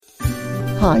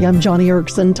Hi, I'm Joni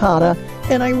Eareckson Tada,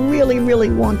 and I really, really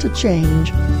want to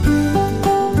change.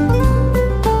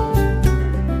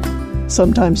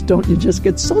 Sometimes don't you just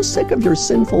get so sick of your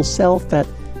sinful self that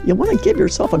you want to give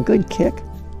yourself a good kick?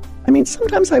 I mean,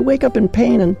 sometimes I wake up in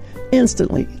pain and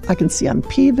instantly I can see I'm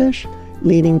peevish,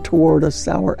 leaning toward a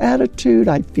sour attitude.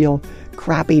 I feel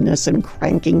crappiness and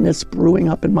crankiness brewing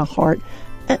up in my heart,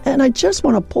 and I just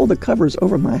want to pull the covers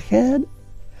over my head.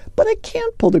 But I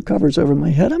can't pull the covers over my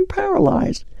head. I'm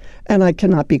paralyzed. And I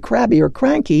cannot be crabby or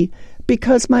cranky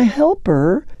because my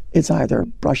helper is either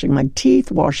brushing my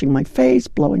teeth, washing my face,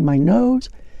 blowing my nose.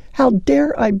 How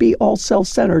dare I be all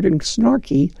self-centered and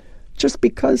snarky just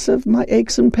because of my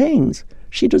aches and pains?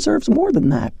 She deserves more than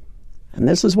that. And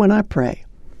this is when I pray.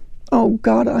 Oh,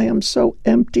 God, I am so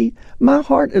empty. My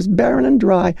heart is barren and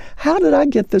dry. How did I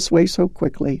get this way so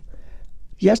quickly?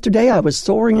 Yesterday I was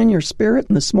soaring in your spirit,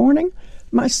 and this morning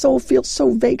my soul feels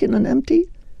so vacant and empty.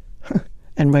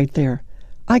 And right there,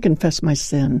 I confess my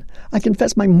sin. I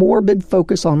confess my morbid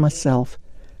focus on myself.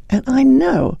 And I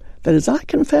know that as I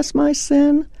confess my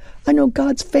sin, I know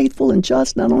God's faithful and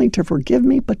just not only to forgive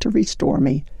me, but to restore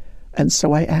me. And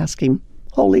so I ask Him,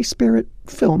 Holy Spirit,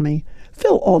 fill me.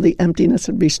 Fill all the emptiness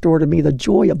and restore to me the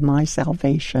joy of my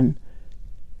salvation.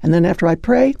 And then after I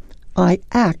pray, I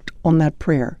act on that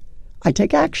prayer. I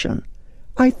take action.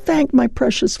 I thank my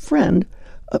precious friend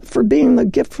for being the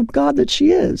gift from God that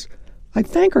she is. I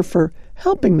thank her for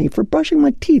helping me, for brushing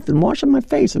my teeth and washing my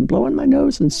face and blowing my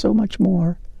nose and so much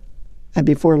more. And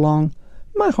before long,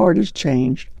 my heart is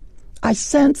changed. I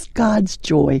sense God's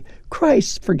joy,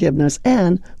 Christ's forgiveness,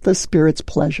 and the Spirit's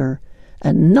pleasure.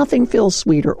 And nothing feels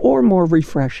sweeter or more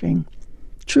refreshing.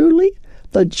 Truly,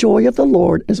 the joy of the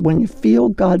Lord is when you feel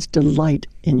God's delight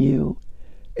in you.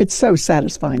 It's so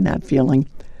satisfying, that feeling.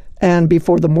 And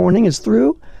before the morning is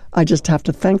through, I just have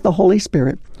to thank the Holy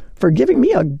Spirit for giving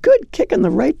me a good kick in the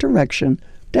right direction,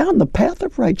 down the path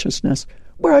of righteousness,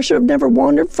 where I should have never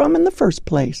wandered from in the first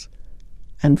place.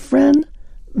 And friend,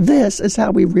 this is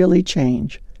how we really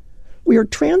change. We are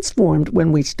transformed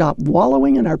when we stop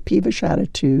wallowing in our peevish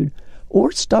attitude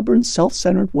or stubborn,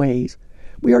 self-centered ways.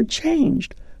 We are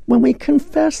changed when we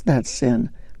confess that sin,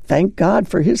 thank God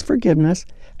for His forgiveness,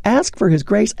 ask for His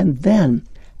grace, and then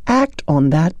act on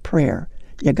that prayer.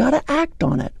 You got to act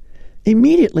on it,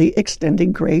 immediately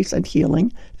extending grace and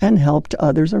healing and help to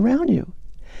others around you.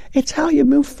 It's how you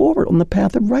move forward on the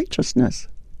path of righteousness.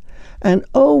 And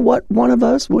oh, what one of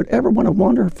us would ever want to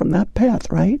wander from that path,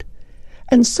 right?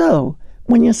 And so,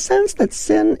 when you sense that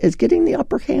sin is getting the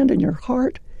upper hand in your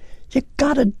heart, you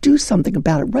got to do something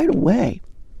about it right away.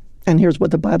 And here's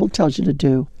what the Bible tells you to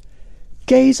do.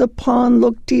 Gaze upon,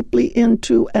 look deeply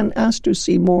into, and ask to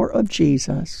see more of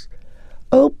Jesus.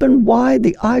 Open wide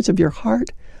the eyes of your heart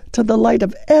to the light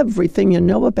of everything you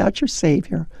know about your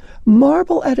Savior.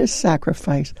 Marvel at His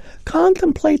sacrifice.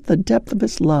 Contemplate the depth of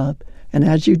His love. And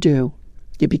as you do,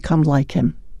 you become like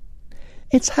Him.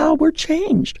 It's how we're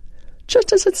changed.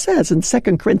 Just as it says in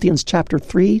 2 Corinthians chapter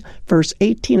 3, verse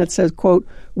 18, it says, quote,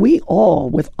 we all,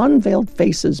 with unveiled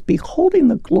faces, beholding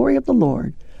the glory of the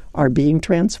Lord, are being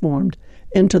transformed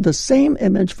into the same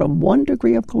image from one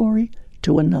degree of glory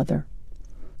to another.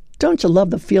 Don't you love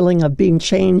the feeling of being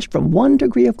changed from one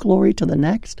degree of glory to the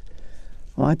next?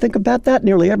 Well, I think about that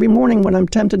nearly every morning when I'm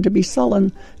tempted to be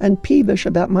sullen and peevish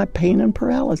about my pain and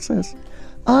paralysis.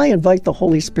 I invite the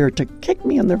Holy Spirit to kick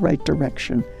me in the right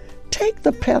direction. Take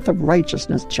the path of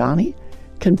righteousness, Johnny.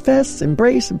 Confess,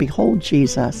 embrace, and behold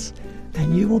Jesus.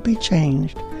 And you will be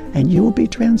changed, and you will be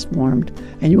transformed,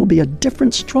 and you will be a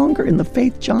different, stronger in the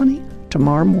faith, Johnny,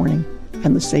 tomorrow morning.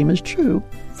 And the same is true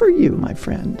for you, my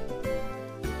friend.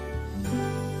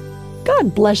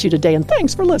 God bless you today, and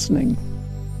thanks for listening.